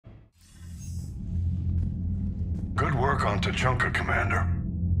Good work on Tuchanka, Commander.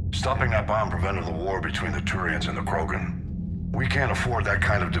 Stopping that bomb prevented the war between the Turians and the Krogan. We can't afford that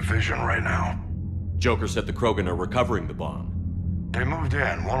kind of division right now. Joker said the Krogan are recovering the bomb. They moved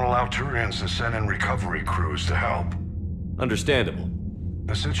in, won't allow Turians to send in recovery crews to help. Understandable.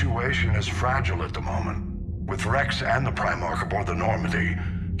 The situation is fragile at the moment. With Rex and the Primarch aboard the Normandy,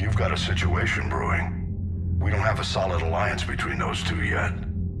 you've got a situation brewing. We don't have a solid alliance between those two yet.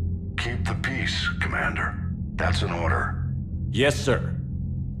 Keep the peace, Commander. That's an order. Yes, sir.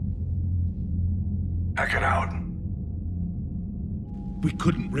 Heck it out. We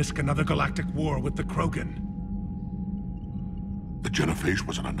couldn't risk another galactic war with the Krogan. The genophage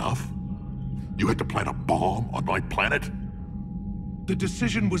wasn't enough? You had to plant a bomb on my planet? The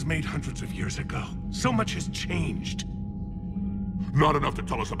decision was made hundreds of years ago. So much has changed. Not enough to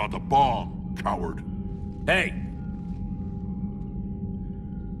tell us about the bomb, coward. Hey!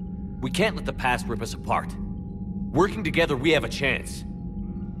 We can't let the past rip us apart. Working together, we have a chance.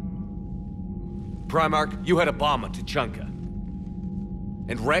 Primarch, you had a bomb on Tuchanka.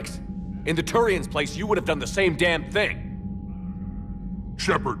 And Rex, in the Turians' place, you would have done the same damn thing.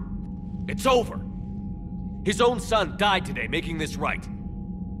 Shepard! It's over! His own son died today, making this right.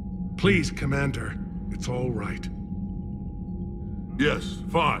 Please, Commander. It's all right. Yes,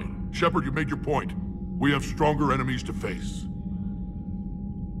 fine. Shepard, you made your point. We have stronger enemies to face.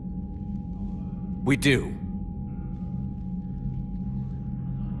 We do.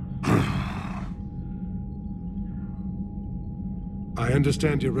 I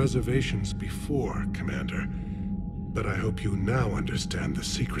understand your reservations before, Commander. But I hope you now understand the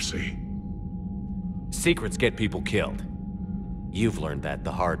secrecy. Secrets get people killed. You've learned that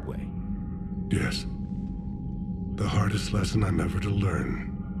the hard way. Yes. The hardest lesson I'm ever to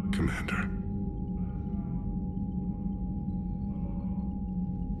learn, Commander.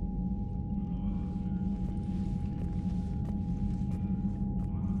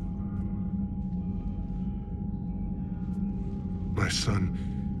 My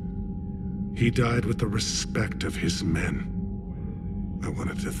son, he died with the respect of his men. I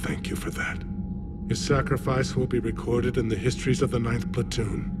wanted to thank you for that. His sacrifice will be recorded in the histories of the 9th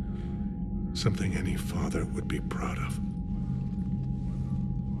Platoon. Something any father would be proud of.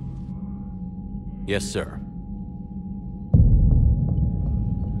 Yes, sir.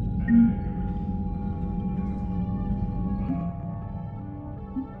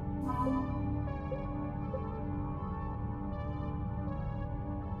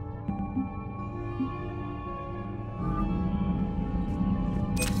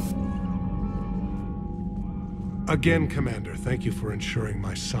 Again, Commander, thank you for ensuring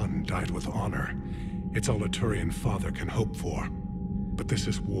my son died with honor. It's all a Turian father can hope for. But this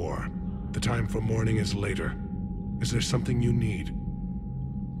is war. The time for mourning is later. Is there something you need?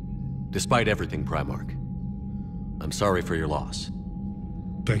 Despite everything, Primarch, I'm sorry for your loss.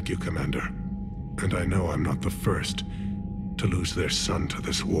 Thank you, Commander. And I know I'm not the first to lose their son to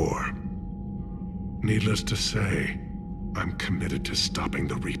this war. Needless to say, I'm committed to stopping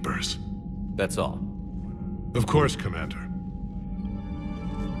the Reapers. That's all. Of course, Commander.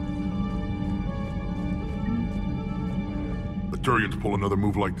 The Turians pull another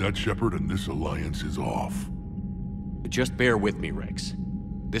move like that, Shepard, and this alliance is off. Just bear with me, Rex.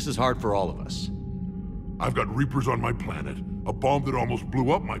 This is hard for all of us. I've got Reapers on my planet, a bomb that almost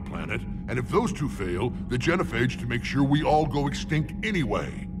blew up my planet, and if those two fail, the genophage to make sure we all go extinct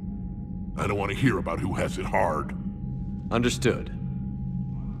anyway. I don't want to hear about who has it hard. Understood.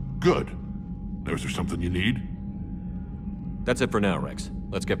 Good. Now, is there something you need? That's it for now, Rex.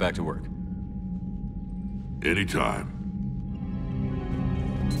 Let's get back to work. Anytime.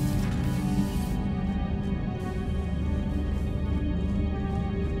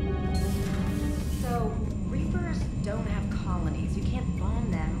 So, Reapers don't have colonies. You can't bomb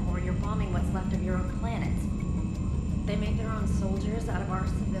them, or you're bombing what's left of your own planet. They make their own soldiers out of our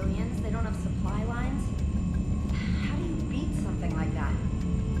civilians. They don't have supply lines. How do you beat something like that?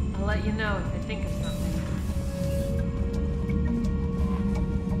 I'll let you know if I think of something.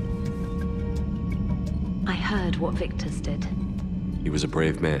 I heard what Victor's did. He was a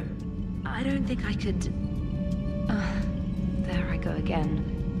brave man. I don't think I could... there I go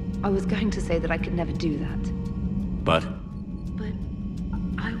again. I was going to say that I could never do that. But? But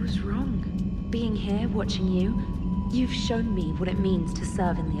I was wrong. Being here, watching you, you've shown me what it means to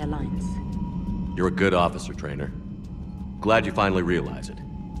serve in the Alliance. You're a good officer, Trainer. Glad you finally realize it.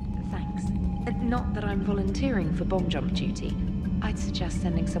 Thanks. Not that I'm volunteering for bomb jump duty. I'd suggest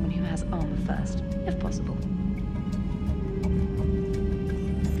sending someone who has armor first, if possible.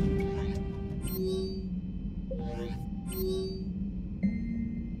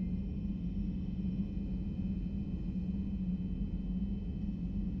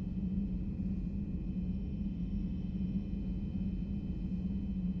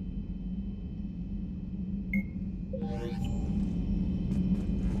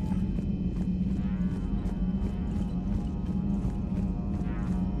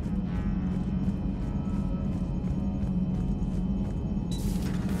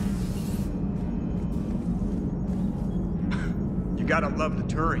 gotta love the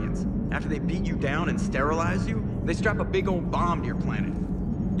Turians. After they beat you down and sterilize you, they strap a big old bomb to your planet.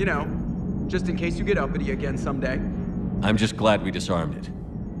 You know, just in case you get uppity again someday. I'm just glad we disarmed it.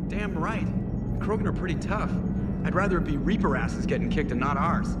 Damn right. The Krogan are pretty tough. I'd rather it be Reaper asses getting kicked and not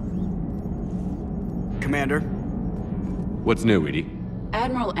ours. Commander? What's new, EDI?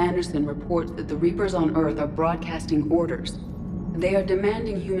 Admiral Anderson reports that the Reapers on Earth are broadcasting orders. They are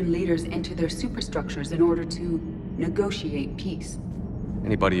demanding human leaders into their superstructures in order to negotiate peace.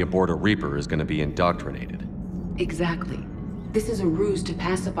 Anybody aboard a Reaper is gonna be indoctrinated. Exactly. This is a ruse to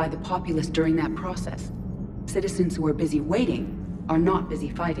pacify the populace during that process. Citizens who are busy waiting are not busy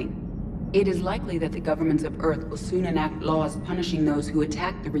fighting. It is likely that the governments of Earth will soon enact laws punishing those who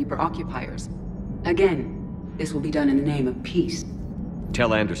attack the Reaper occupiers. Again, this will be done in the name of peace.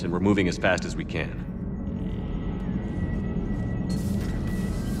 Tell Anderson we're moving as fast as we can.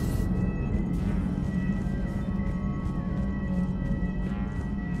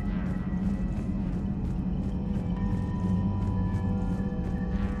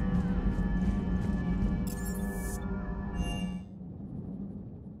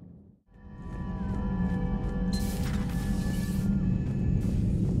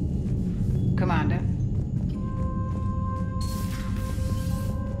 Commander.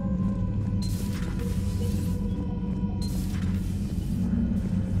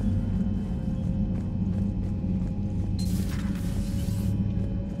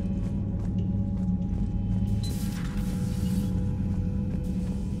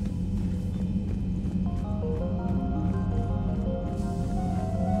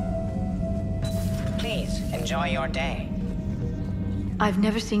 Please, enjoy your day. I've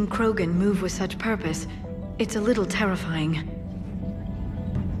never seen Krogan move with such purpose. It's a little terrifying.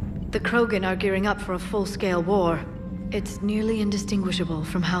 The Krogan are gearing up for a full-scale war. It's nearly indistinguishable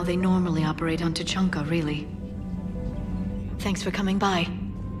from how they normally operate on Tuchanka, really. Thanks for coming by.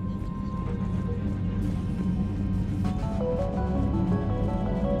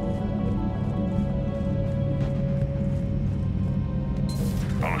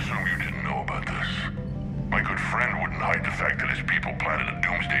 I'll assume you didn't know about this. My good friend wouldn't hide the fact that his people planted a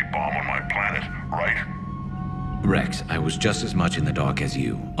doomsday bomb on my planet, right? Rex, I was just as much in the dark as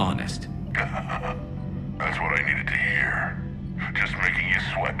you, honest. That's what I needed to hear. Just making you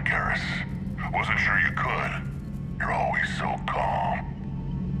sweat, Garrus. Wasn't sure you could. You're always so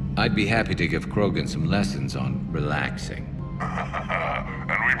calm. I'd be happy to give Krogan some lessons on relaxing.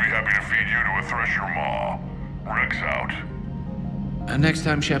 And we'd be happy to feed you to a Thresher maw. Rex out. Next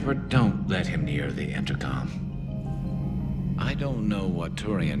time, Shepard, don't let him near the intercom. I don't know what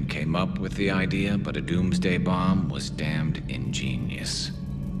Turian came up with the idea, but a doomsday bomb was damned ingenious.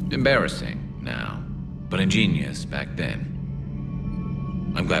 Embarrassing now, but ingenious back then.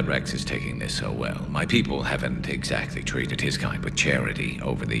 I'm glad Rex is taking this so well. My people haven't exactly treated his kind with charity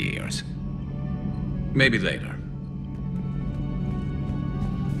over the years. Maybe later.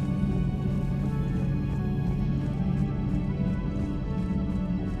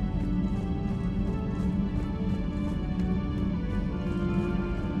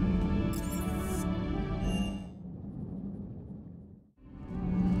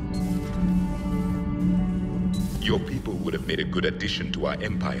 Your people would have made a good addition to our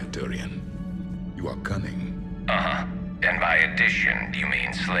empire, Turian. You are cunning. Uh-huh. And by addition, you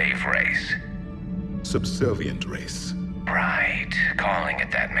mean slave race? Subservient race. Right. Calling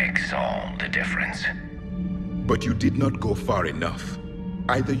it that makes all the difference. But you did not go far enough.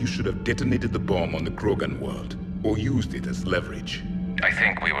 Either you should have detonated the bomb on the Krogan world, or used it as leverage. I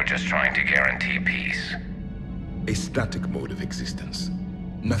think we were just trying to guarantee peace. A static mode of existence.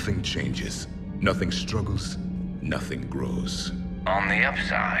 Nothing changes. Nothing struggles. Nothing grows. On the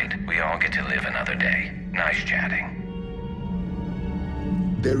upside, we all get to live another day. Nice chatting.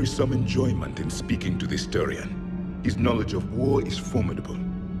 There is some enjoyment in speaking to this Turian. His knowledge of war is formidable,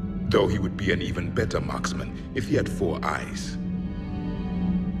 though he would be an even better marksman if he had 4 eyes.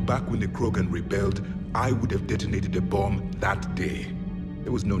 Back when the Krogan rebelled, I would have detonated a bomb that day.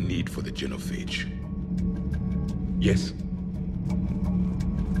 There was no need for the genophage. Yes?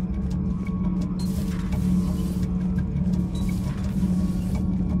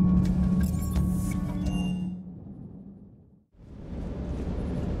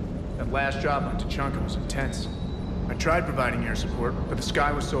 Last job on Tuchanka was intense. I tried providing air support, but the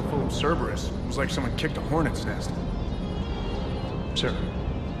sky was so full of Cerberus, it was like someone kicked a hornet's nest. Sir.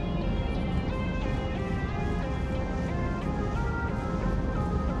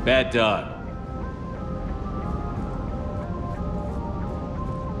 Bad dog.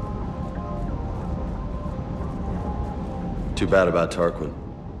 Too bad about Tarquin.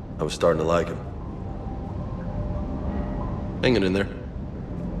 I was starting to like him. Hanging in there.